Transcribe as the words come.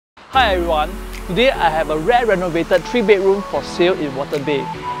Hi everyone, today I have a rare renovated 3-bedroom for sale in Waterbay.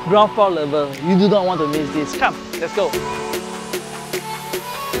 Ground floor level, you do not want to miss this. Come, let's go.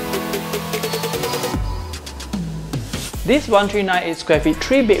 This 1398 square feet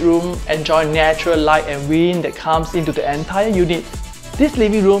 3-bedroom enjoy natural light and wind that comes into the entire unit. This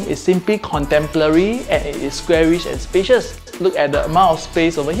living room is simply contemporary and it is squarish and spacious. Look at the amount of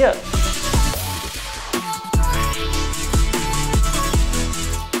space over here.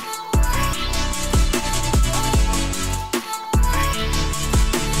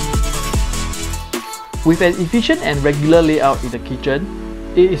 With an efficient and regular layout in the kitchen,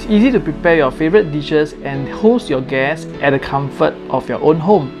 it is easy to prepare your favorite dishes and host your guests at the comfort of your own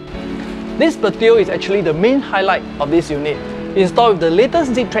home. This patio is actually the main highlight of this unit. Installed with the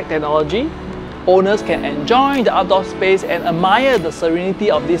latest zip track technology, owners can enjoy the outdoor space and admire the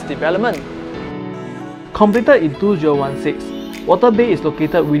serenity of this development. Completed in 2016, Waterbay is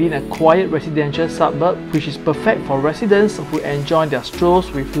located within a quiet residential suburb which is perfect for residents who enjoy their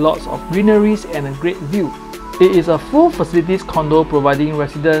strolls with lots of greeneries and a great view. It is a full facilities condo providing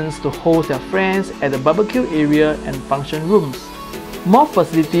residents to host their friends at the barbecue area and function rooms. More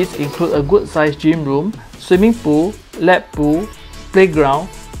facilities include a good-sized gym room, swimming pool, lap pool, playground,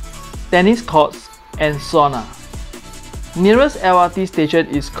 tennis courts, and sauna. Nearest LRT station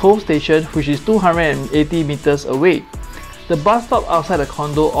is COVE Station, which is 280 meters away. The bus stop outside the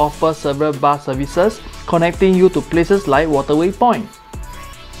condo offers several bus services connecting you to places like Waterway Point.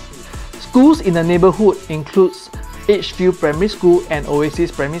 Schools in the neighborhood includes Edgefield Primary School and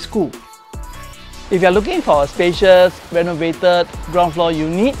Oasis Primary School. If you are looking for a spacious, renovated ground floor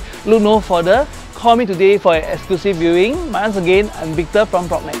unit, look no further. Call me today for an exclusive viewing. Once again, I'm Victor from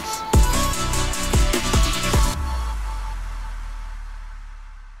PropNext.